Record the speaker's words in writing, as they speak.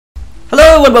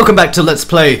Hello and welcome back to Let's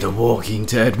Play The Walking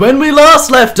Dead. When we last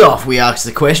left off, we asked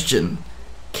the question,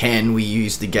 can we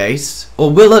use the gate, or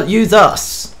will it use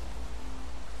us?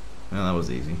 Well, that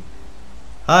was easy.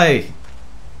 Hi.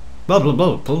 Blah blah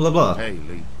blah blah blah blah. Hey,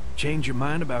 Lee. Change your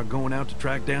mind about going out to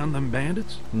track down them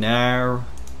bandits? No.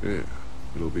 Yeah,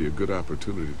 it'll be a good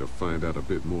opportunity to find out a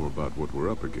bit more about what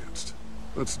we're up against.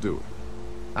 Let's do it.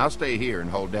 I'll stay here and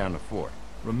hold down the fort.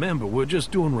 Remember, we're just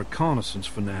doing reconnaissance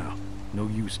for now. No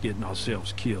use getting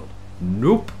ourselves killed.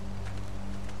 Nope.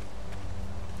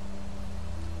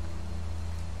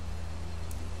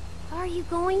 Are you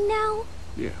going now?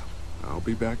 Yeah, I'll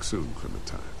be back soon,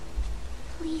 Clementine.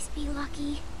 Please be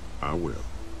lucky. I will.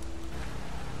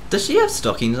 Does she have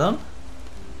stockings on?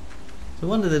 No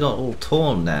wonder they're not all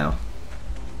torn now.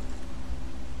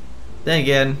 Then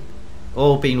again,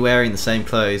 all been wearing the same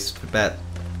clothes for about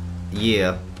a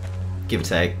year, give or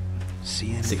take.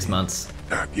 See anything? 6 months.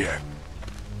 Not yet.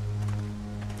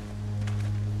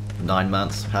 9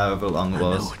 months, however long it I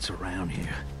was. know it's around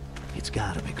here. It's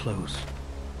gotta be close.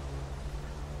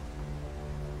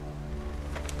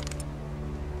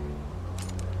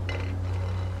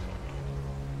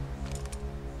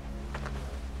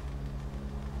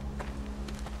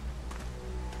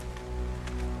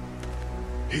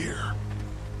 Here.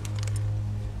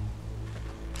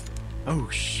 Oh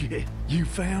shit, you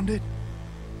found it?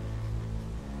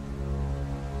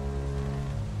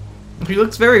 He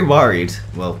looks very worried.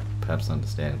 Well, perhaps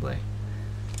understandably.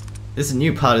 This is a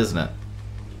new part, isn't it?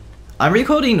 I'm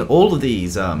recording all of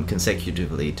these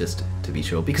consecutively, just to be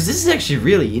sure, because this is actually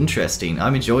really interesting.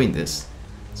 I'm enjoying this.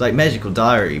 It's like Magical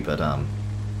Diary, but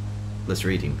less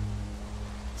reading.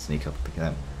 Sneak up and pick it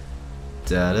up.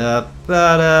 Da da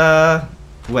ba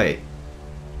da. Wait.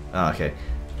 Oh, okay.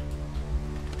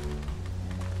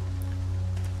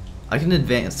 I can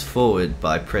advance forward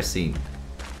by pressing.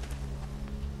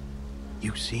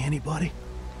 You see anybody?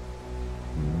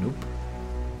 Nope.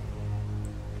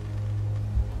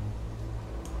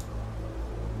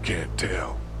 Can't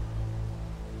tell.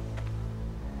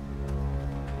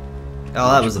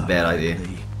 Oh, that was a bad idea.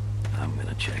 Lee. I'm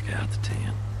gonna check out the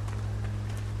tent.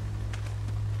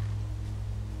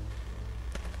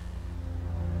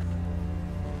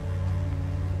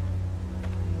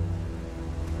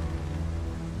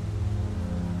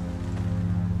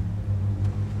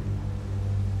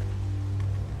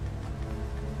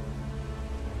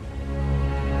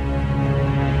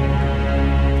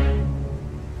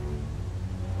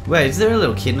 Wait, is there a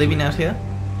little kid living out here?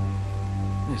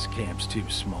 This camp's too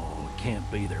small. It can't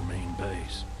be their main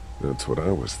base. That's what I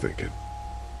was thinking.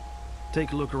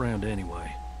 Take a look around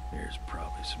anyway. There's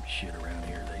probably some shit around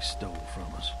here they stole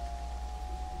from us.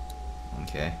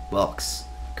 Okay. Box.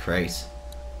 Crate.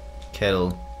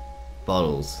 Kettle.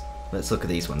 Bottles. Let's look at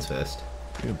these ones first.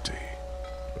 Empty.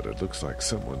 But it looks like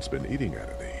someone's been eating out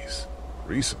of these.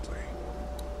 Recently.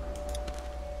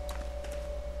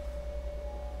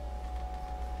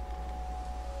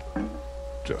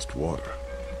 Just water.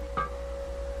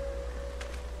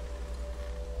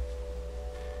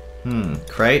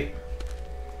 Crate.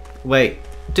 Wait,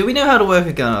 do we know how to work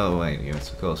a gun? Oh wait,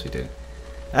 yes, of course we do.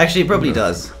 Actually, it probably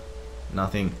does.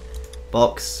 Nothing.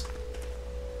 Box.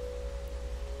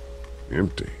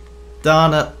 Empty.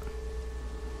 Darn it.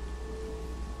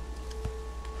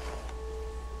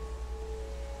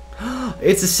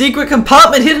 It's a secret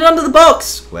compartment hidden under the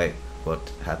box! Wait,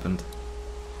 what happened?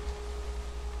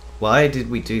 Why did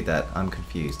we do that? I'm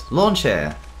confused. Lawn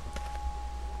chair.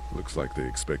 Looks like they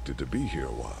expected to be here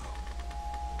a while.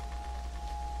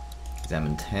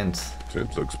 Examine tent.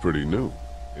 Tent looks pretty new.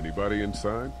 Anybody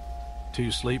inside? 2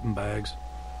 sleeping bags.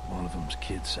 One of them's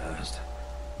kid-sized.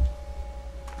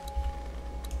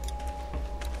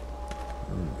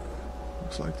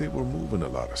 Looks like they were moving a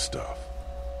lot of stuff.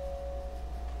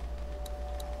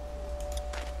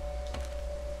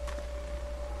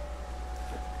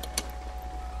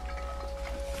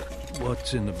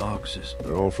 What's in the boxes?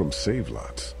 They're all from save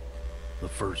lots. The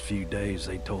first few days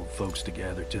they told folks to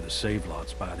gather to the save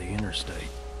lots by the interstate.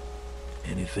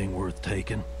 Anything worth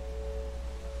taking?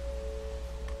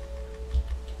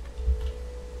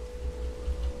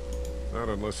 Not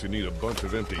unless you need a bunch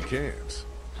of empty cans.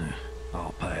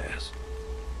 I'll pass.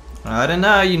 I don't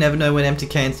know, you never know when empty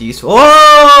cans are useful.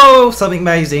 Oh, something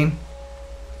amazing.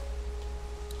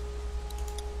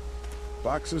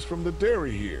 Boxes from the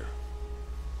dairy here.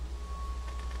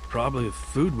 Probably the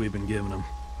food we've been giving them.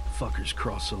 Fuckers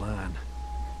cross the line.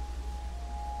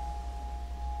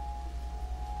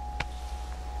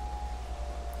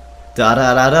 Da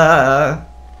da da da.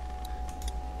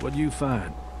 What'd you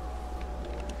find?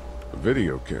 A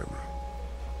video camera.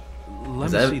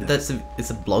 Let Is me that, see that.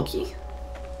 it's a bloggy?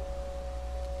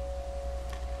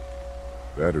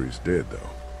 Battery's dead, though.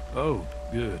 Oh,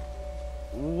 good.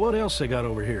 What else they got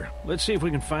over here? Let's see if we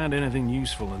can find anything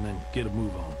useful and then get a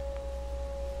move on.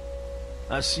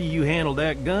 I see you handled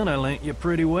that gun I lent you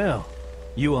pretty well.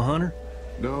 You a hunter?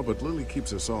 No, but Lily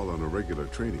keeps us all on a regular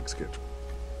training schedule.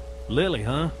 Lily,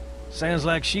 huh? Sounds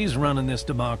like she's running this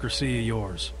democracy of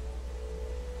yours.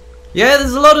 Yeah,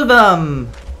 there's a lot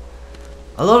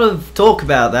of talk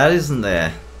about that, isn't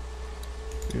there?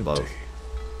 Empty.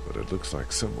 But it looks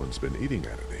like someone's been eating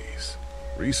out of these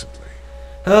recently.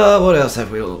 What else have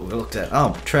we looked at?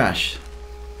 Oh, trash.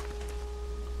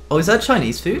 Oh, is that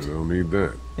Chinese food? I don't need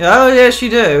that. Yeah, oh, yes, you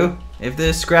do. If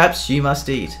there's scraps, you must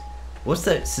eat. What's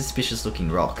that suspicious looking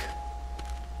rock?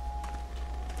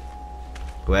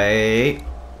 Wait.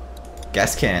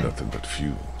 Gas can. Nothing but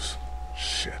fumes.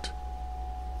 Shit.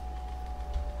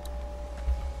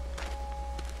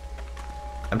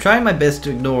 I'm trying my best to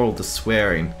ignore all the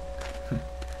swearing.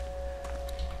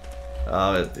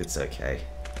 Oh, it's okay.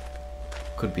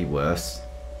 Could be worse.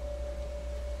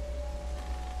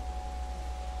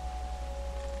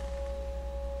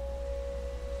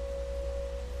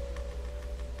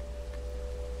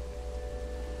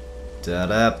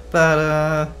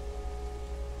 Da-da-ba-da.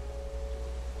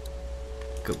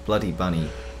 Got bloody bunny.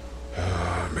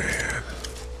 Oh, man.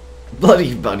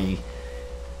 Bloody bunny.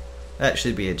 That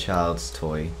should be a child's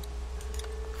toy.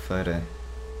 Photo.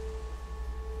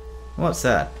 What's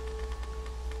that?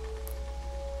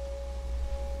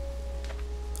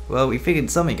 Well, we figured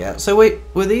something out. So wait,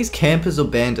 were these campers or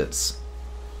bandits?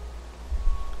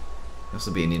 This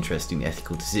will be an interesting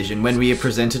ethical decision when we are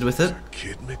presented with it. Is there a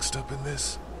kid mixed up in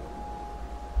this?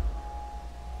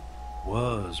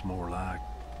 Was more like.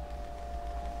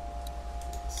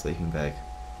 Sleeping bag.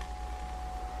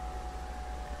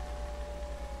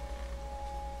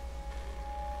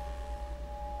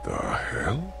 The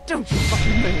hell? Don't you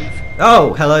fucking move.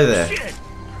 Oh, hello there.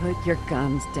 Put your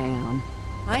guns down.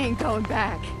 I ain't going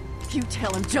back. You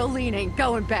tell him Jolene ain't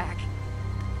going back.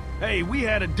 Hey, we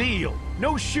had a deal.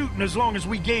 No shooting as long as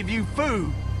we gave you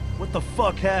food. What the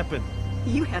fuck happened?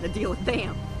 You had a deal with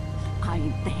them. I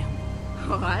ain't them.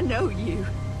 Oh, I know you.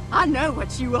 I know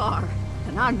what you are.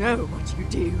 And I know what you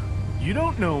do. You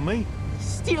don't know me.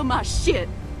 Steal my shit.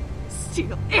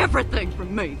 Steal everything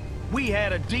from me. We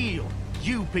had a deal.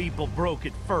 You people broke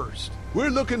it first. We're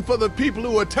looking for the people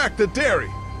who attacked the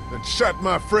dairy and shot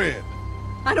my friend.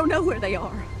 I don't know where they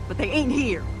are, but they ain't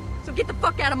here. So get the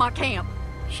fuck out of my camp.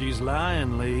 She's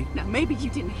lying, Lee. Now maybe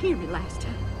you didn't hear me last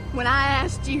time. When I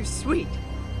asked you, sweet,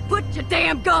 put your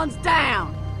damn guns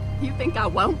down. You think I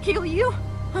won't kill you?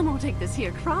 I'm gonna take this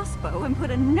here crossbow and put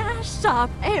a nice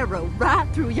sharp arrow right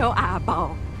through your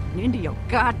eyeball and into your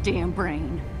goddamn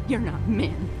brain. You're not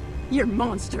men. You're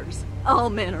monsters. All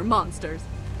men are monsters.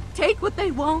 Take what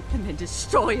they want and then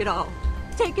destroy it all.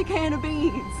 Take a can of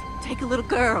beans. Take a little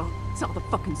girl. It's all the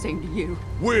fucking same to you.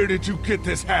 Where did you get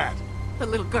this hat? The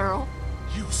little girl.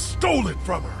 You stole it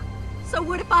from her. So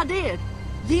what if I did?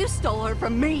 You stole her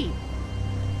from me.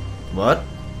 What?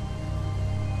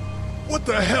 What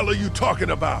the hell are you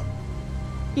talking about?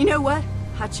 You know what?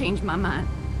 I changed my mind.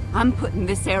 I'm putting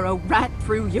this arrow right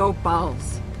through your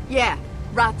balls. Yeah,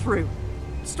 right through.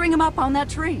 String them up on that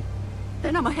tree.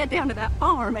 Then I'm gonna head down to that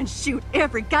farm and shoot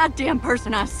every goddamn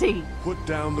person I see. Put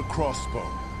down the crossbow.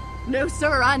 No,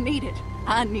 sir, I need it.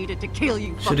 I need it to kill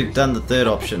you Should have fuckers. done the third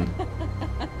option.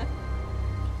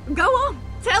 Go on.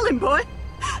 Tell him, boy.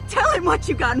 Tell him what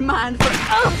you got in mind for...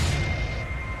 Oh!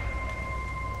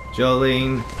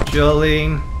 Jolene,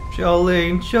 Jolene,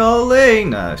 Jolene, Jolene.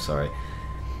 No, sorry.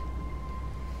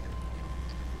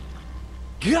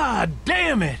 God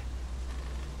damn it!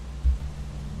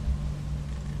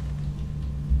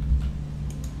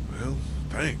 Well,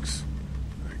 thanks.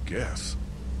 I guess.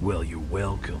 Well, you're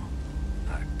welcome,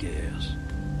 I guess.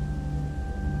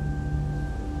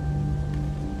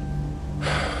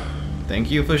 Thank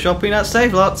you for shopping at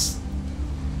Save Lots.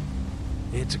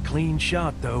 It's a clean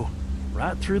shot, though.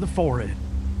 Right through the forehead.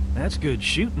 That's good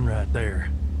shooting right there.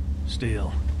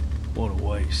 Still, what a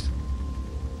waste.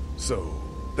 So,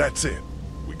 that's it.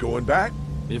 We going back?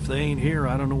 If they ain't here,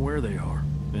 I don't know where they are.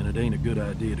 And it ain't a good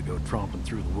idea to go tromping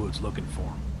through the woods looking for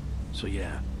them. So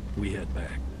yeah, we head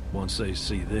back. Once they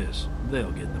see this,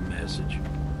 they'll get the message.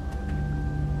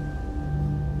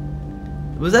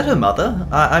 Was that her mother?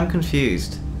 I'm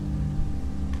confused.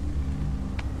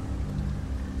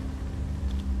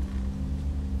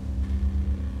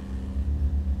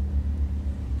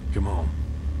 Come on.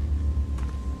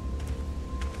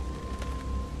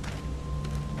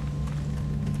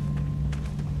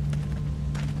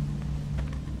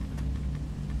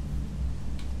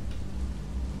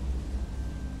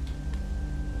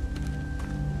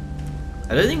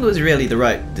 I don't think it was really the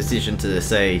right decision to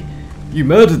say, you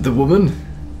murdered the woman.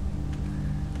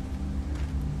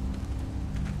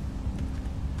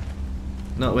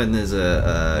 Not when there's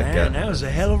a Man, that was a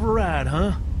hell of a ride,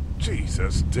 huh?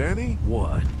 Jesus, Danny.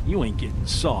 What? You ain't getting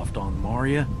soft on them, are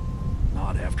ya?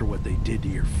 Not after what they did to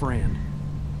your friend.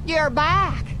 You're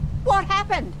back. What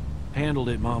happened? Handled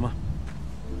it, Mama.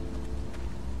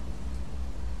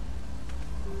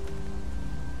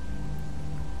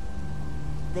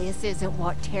 This isn't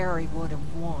what Terry would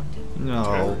have wanted.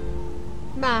 No.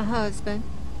 My husband.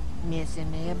 Miss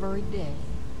him every day.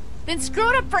 Then screw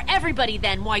it up for everybody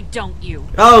then, why don't you?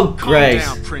 Oh, great.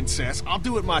 Calm down, princess. I'll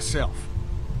do it myself.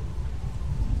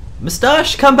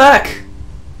 Moustache, come back.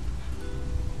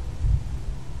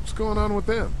 What's going on with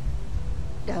them?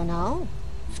 Dunno.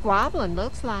 Squabbling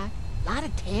looks like. Lot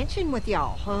of tension with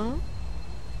y'all, huh?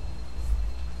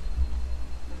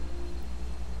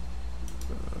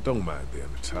 Don't mind them.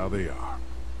 It's how they are.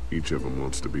 Each of them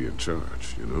wants to be in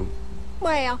charge, you know?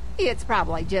 Well, it's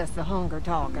probably just the hunger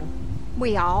talking.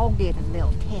 We all get a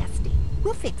little testy.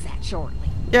 We'll fix that shortly.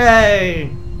 Yay.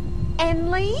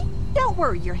 And Lee, don't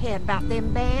worry your head about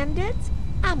them bandits.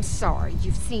 I'm sorry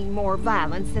you've seen more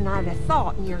violence than I'd have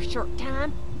thought in your short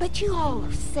time, but you all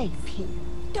are safe here.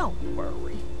 Don't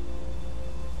worry.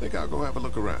 Think I'll go have a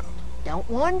look around. Don't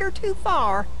wander too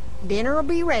far. Dinner'll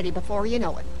be ready before you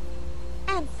know it.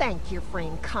 And thank your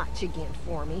friend Koch again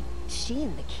for me. She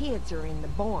and the kids are in the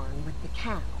barn with the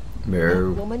cow.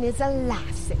 Moo. That woman is a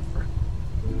lifesaver.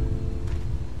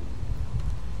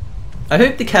 I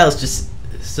hope the cow's just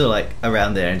still like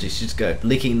around there and just go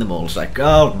licking them all. It's like,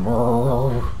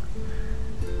 oh.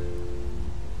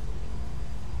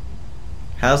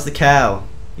 How's the cow?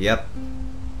 Yep.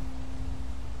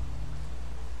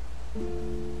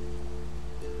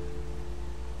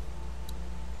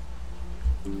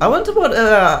 I wonder what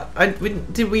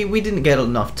we didn't get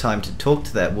enough time to talk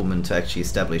to that woman to actually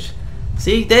establish.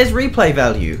 See, there's replay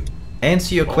value.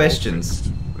 Answer your questions.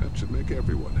 Fixed. That should make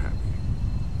everyone happy.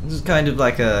 This is kind of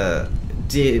like a...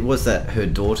 Was that her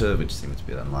daughter? Which seems a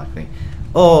bit unlikely.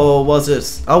 Or was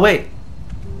it... Oh, wait.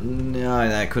 No,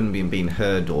 that couldn't have been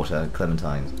her daughter,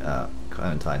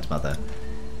 Clementine's mother.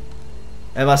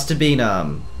 It must have been,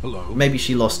 Hello. maybe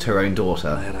she lost her own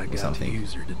daughter Glad I or got something. to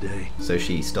use her today. So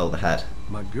she stole the hat.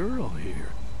 My girl here.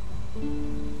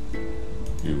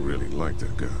 You really like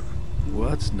that gun.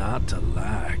 What's not to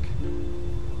like?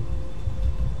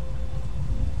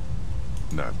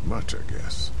 Not much, I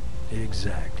guess.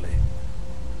 Exactly.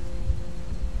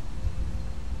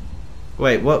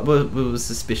 Wait, what was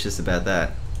suspicious about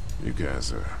that? You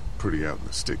guys are pretty out in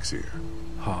the sticks here.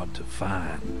 Hard to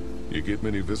find. You get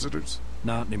many visitors?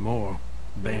 Not anymore.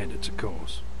 Bandits, of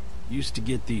course. Used to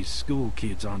get these school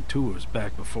kids on tours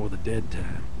back before the dead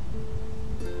time.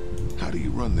 How do you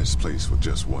run this place with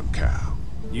just one cow?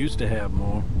 Used to have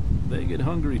more. They get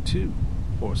hungry too.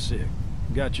 Or sick.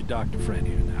 Got your doctor friend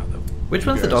here now, though. Which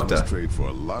one's the You guys doctor? must trade for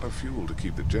a lot of fuel to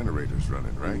keep the generators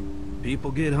running, right?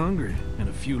 People get hungry, and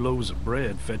a few loaves of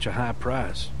bread fetch a high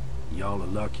price. Y'all are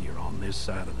luckier on this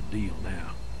side of the deal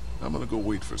now. I'm gonna go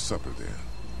wait for supper then.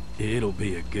 It'll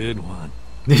be a good one.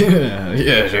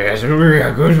 yes, we're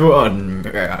a good one.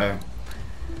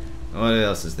 What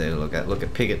else is there to look at? Look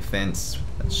at picket fence.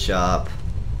 That's sharp.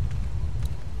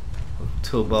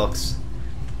 Toolbox.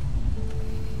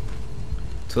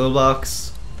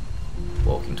 Toolbox.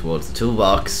 Walking towards the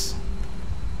toolbox.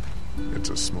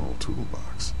 It's a small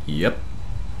toolbox. Yep.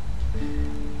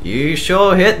 You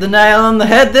sure hit the nail on the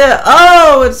head there.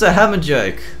 Oh, it's a hammer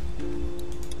joke.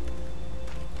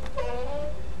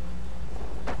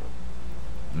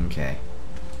 Okay.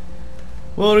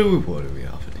 What do we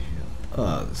have in here?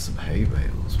 Ah, there's some hay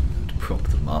bales. We're going to prop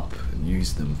them up and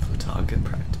use them for target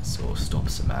practice or stop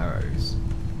some arrows.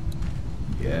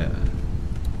 Yeah.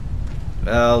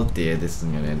 Oh dear, this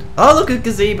isn't going to end. Oh, look at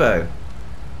gazebo.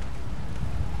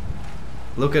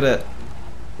 Look at it.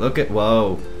 Look at...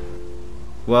 Whoa.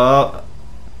 Whoa.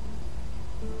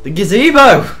 The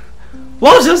gazebo!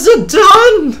 What has it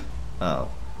done? Oh.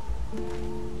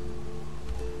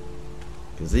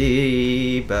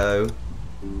 Gazebo.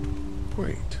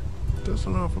 Wait,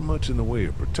 doesn't offer much in the way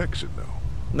of protection, though.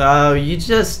 No, you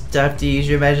just have to use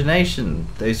your imagination.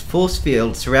 Those force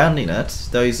fields surrounding it,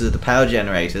 those are the power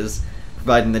generators.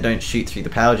 Providing they don't shoot through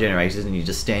the power generators and you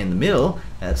just stay in the middle,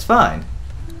 that's fine.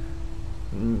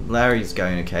 Larry's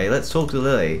going okay. Let's talk to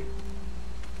Lily.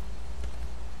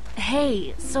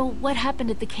 Hey, so what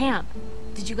happened at the camp?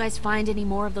 Did you guys find any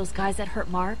more of those guys that hurt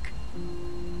Mark?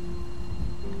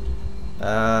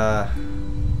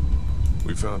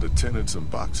 We found a tin and some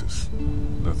boxes.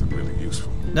 Nothing really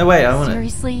useful. No, wait, I want to...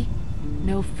 Seriously?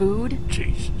 No food?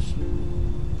 Jesus.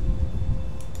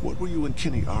 What were you and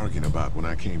Kenny arguing about when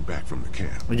I came back from the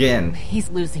camp? Again. He's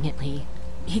losing it, Lee.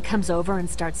 He comes over and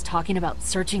starts talking about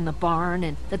searching the barn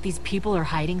and that these people are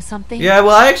hiding something. Yeah,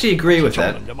 well, I actually agree with Told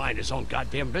that. him to mind his own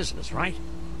goddamn business, right?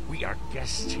 We are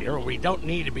guests here, and we don't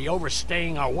need to be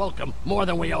overstaying our welcome more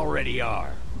than we already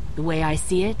are. The way I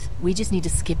see it, we just need to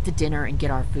skip the dinner and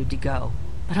get our food to go.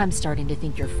 But I'm starting to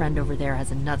think your friend over there has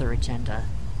another agenda.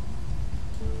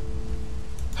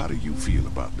 How do you feel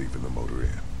about leaving the motor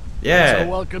inn? Yeah. It's a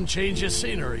welcome change of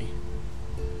scenery.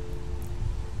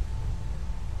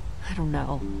 I don't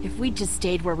know. If we'd just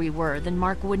stayed where we were, then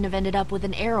Mark wouldn't have ended up with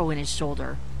an arrow in his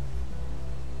shoulder.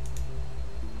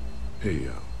 Hey,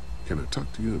 can I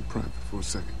talk to you in private for a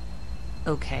second?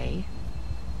 Okay.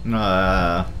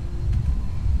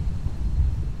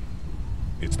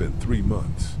 It's been 3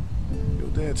 months. Your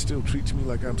dad still treats me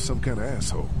like I'm some kind of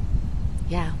asshole.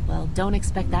 Yeah, well, don't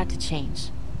expect that to change.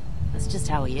 That's just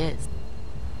how he is.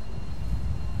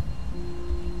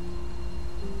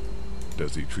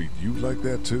 Does he treat you like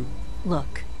that too?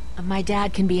 Look, my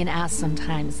dad can be an ass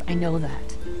sometimes, I know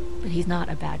that. But he's not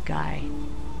a bad guy.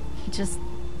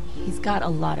 He's got a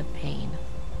lot of pain.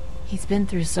 He's been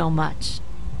through so much,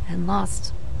 and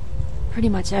lost pretty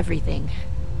much everything.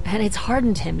 And it's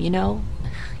hardened him, you know?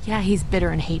 Yeah, he's bitter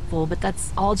and hateful, but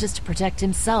that's all just to protect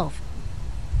himself.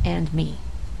 And me.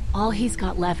 All he's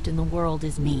got left in the world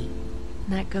is me.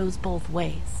 And that goes both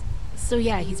ways. So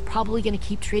yeah, he's probably gonna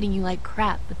keep treating you like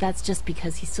crap, but that's just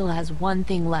because he still has one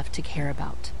thing left to care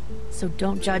about. So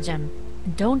don't judge him.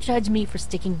 And don't judge me for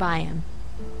sticking by him.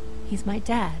 He's my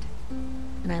dad.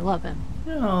 And I love him.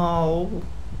 Oh.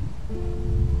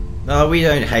 No, we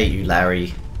don't hate you,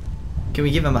 Larry. Can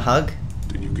we give him a hug?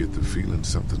 Do you get the feeling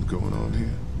something's going on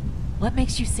here? What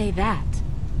makes you say that?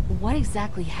 What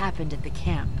exactly happened at the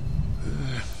camp?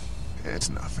 It's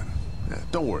nothing.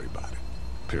 Don't worry about it.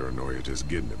 Paranoia just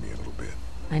getting to me a little bit.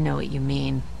 I know what you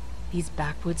mean. These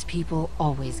backwoods people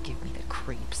always give me the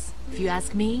creeps. If you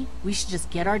ask me, we should just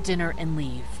get our dinner and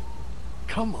leave.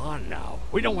 Come on now.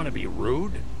 We don't want to be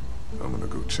rude. I'm gonna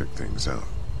go check things out.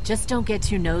 Just don't get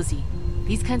too nosy.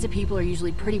 These kinds of people are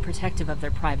usually pretty protective of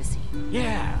their privacy.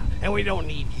 Yeah, and we don't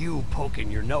need you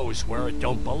poking your nose where it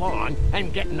don't belong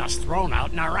and getting us thrown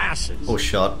out in our asses. Or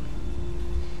shot.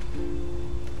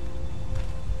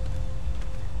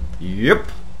 Yep.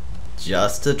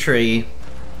 Just a tree.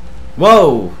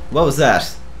 Whoa! What was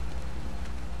that?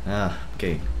 Ah,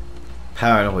 okay.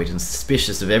 Paranoid and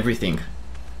suspicious of everything.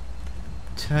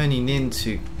 Turning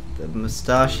into the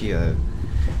mustachio.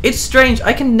 It's strange,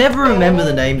 I can never remember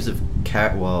the names of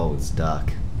whoa, it's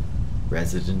dark.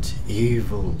 Resident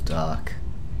Evil dark.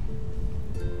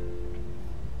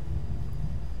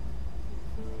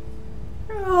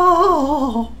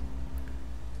 Oh!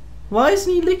 Why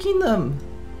isn't he licking them?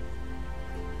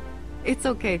 It's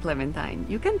okay, Clementine.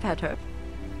 You can pet her.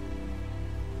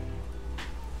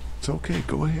 It's okay,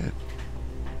 go ahead.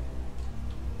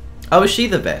 Oh, is she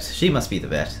the vet? She must be the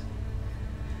vet.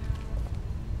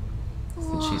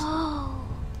 Since she's... Whoa.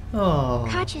 Oh.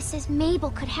 Katja says Mabel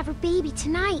could have her baby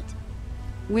tonight.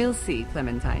 We'll see,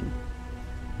 Clementine.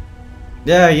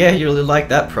 Yeah, you'll like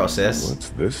that process. What's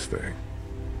this thing?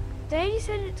 Daddy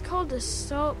said it's called a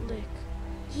salt lick.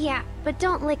 Yeah, but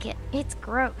don't lick it. It's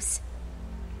gross.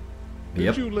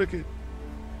 Yep. Did you lick it?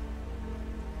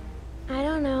 I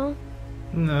don't know.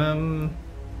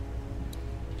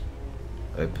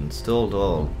 Open stall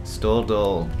door. Stall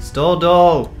door. Stall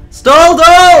door. Stall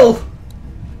door!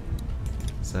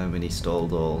 So many stall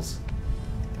doors.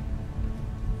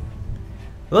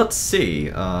 Let's see.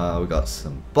 We got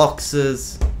some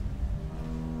boxes.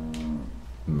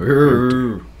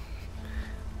 Moo.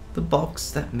 The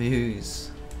box that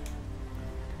moves.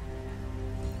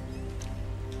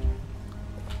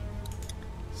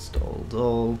 Stall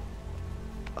door.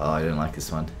 Oh, I don't like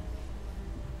this one.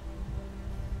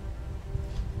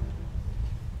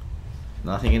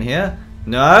 Nothing in here?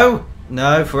 No!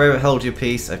 No, forever hold your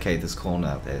peace. Okay, there's corn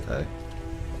out there though.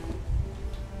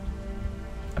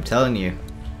 I'm telling you.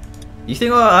 You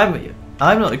think I'm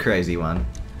not the crazy one.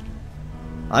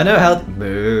 I know how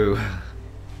moo.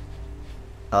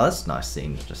 Oh, that's a nice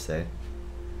scene just there.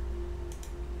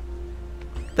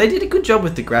 They did a good job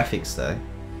with the graphics though.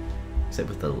 Except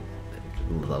with the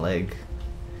leg.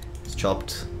 It's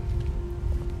chopped.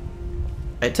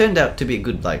 It turned out to be a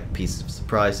good like piece of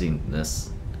surprisingness.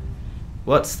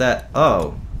 What's that?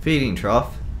 Oh, feeding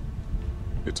trough.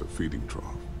 It's a feeding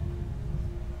trough.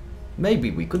 Maybe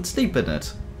we could sleep in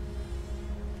it.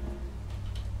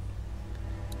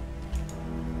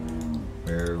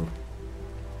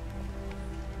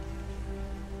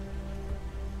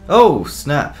 Oh,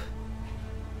 snap.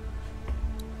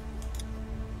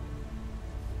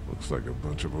 Looks like a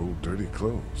bunch of old dirty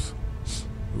clothes.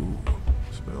 Ooh,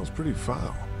 smells pretty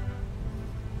foul.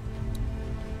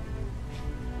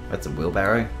 That's a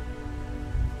wheelbarrow.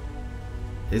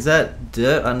 Is that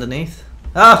dirt underneath?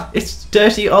 Ah, it's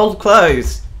dirty old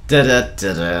clothes. Da da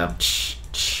da da.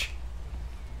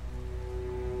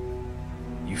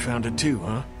 You found it too,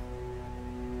 huh?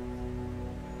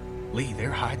 Lee,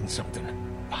 they're hiding something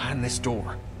behind this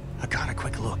door. I got a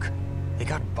quick look. They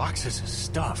got boxes of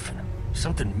stuff and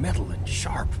something metal and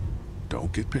sharp.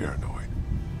 Don't get paranoid.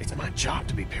 It's my job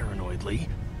to be paranoid, Lee.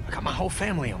 I got my whole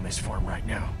family on this farm right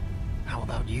now. How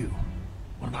about you?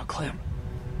 What about Clem?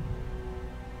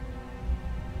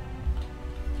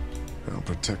 I'll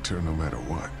protect her no matter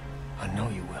what. I know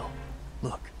you will.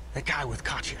 Look, that guy with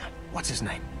Katya, what's his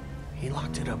name? He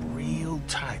locked it up real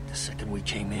tight the second we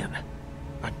came in.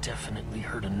 I definitely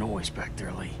heard a noise back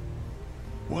there, Lee.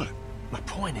 What? My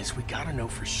point is, we gotta know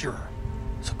for sure.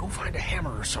 So go find a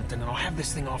hammer or something and I'll have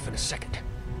this thing off in a second.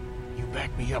 You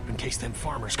back me up in case them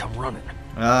farmers come running.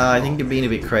 I think you're being a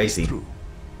bit crazy.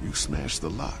 You smashed the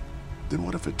lock. Then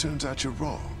what if it turns out you're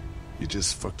wrong? You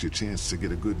just fucked your chance to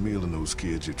get a good meal in those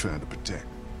kids you're trying to protect.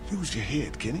 Use your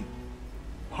head, Kenny.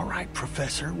 All right,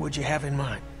 Professor, what'd you have in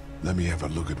mind? Let me have a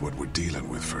look at what we're dealing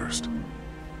with first.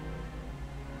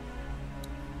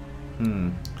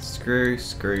 Screw,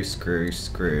 screw, screw,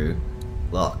 screw.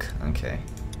 Lock. Okay.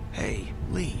 Hey,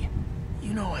 Lee,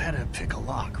 you know how to pick a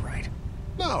lock, right?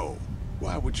 No.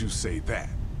 Why would you say that?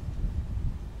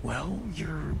 Well,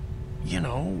 you're, you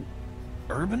know,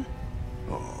 urban?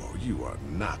 Oh, you are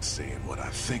not saying what I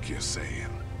think you're saying.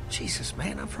 Jesus,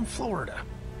 man, I'm from Florida.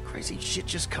 Crazy shit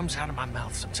just comes out of my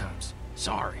mouth sometimes.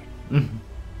 Sorry.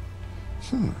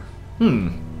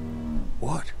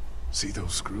 What? See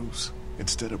those screws?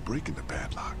 Instead of breaking the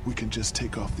padlock, we can just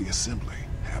take off the assembly,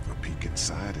 have a peek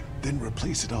inside, and then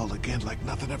replace it all again like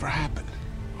nothing ever happened.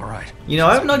 All right. You know,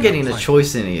 I'm not getting a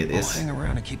choice in any of I'll this. hang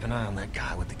around and keep an eye on that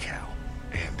guy with the cow.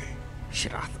 Andy.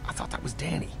 Shit, I thought that was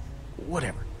Danny.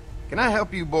 Whatever. Can I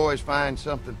help you boys find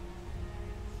something?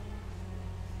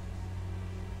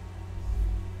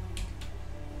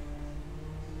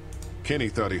 Kenny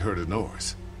thought he heard a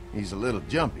noise. He's a little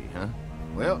jumpy, huh?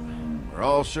 Well, we're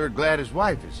all sure glad his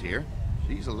wife is here.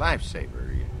 She's a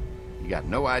lifesaver. You got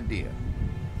no idea.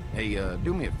 Hey,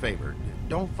 do me a favor.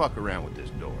 Don't fuck around with this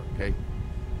door, okay?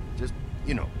 Just,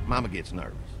 you know, Mama gets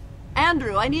nervous.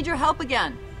 Andrew, I need your help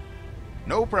again.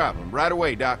 No problem. Right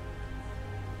away, Doc.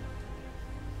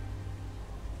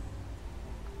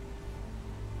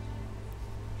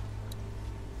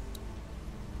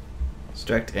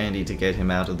 Distract Andy to get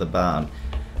him out of the barn.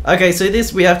 Okay, so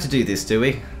this, we have to do this, do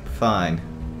we? Fine.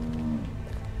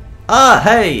 Ah,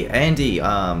 hey, Andy,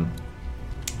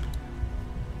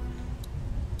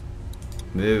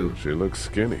 Moo. She looks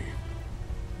skinny.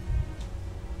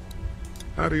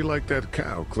 How do you like that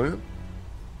cow, Clint?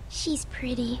 She's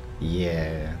pretty.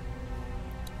 Yeah.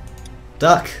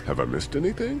 Duck. Have I missed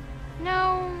anything?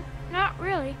 No, not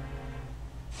really.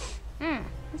 It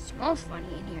smells funny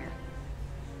in here.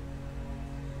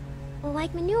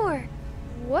 Like manure.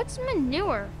 What's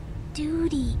manure?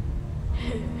 Duty.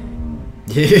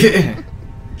 Yeah.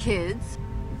 Kids,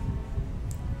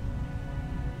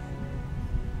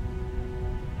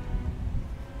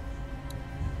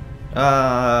 Wait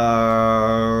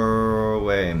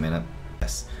a minute.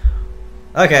 Yes.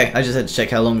 Okay, I just had to check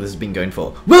how long this has been going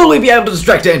for. Will we be able to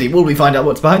distract Andy? Will we find out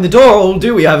what's behind the door? Or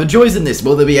do we have a choice in this?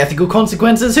 Will there be ethical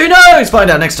consequences? Who knows? Find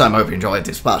out next time. I hope you enjoyed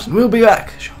this part, and we'll be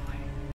back.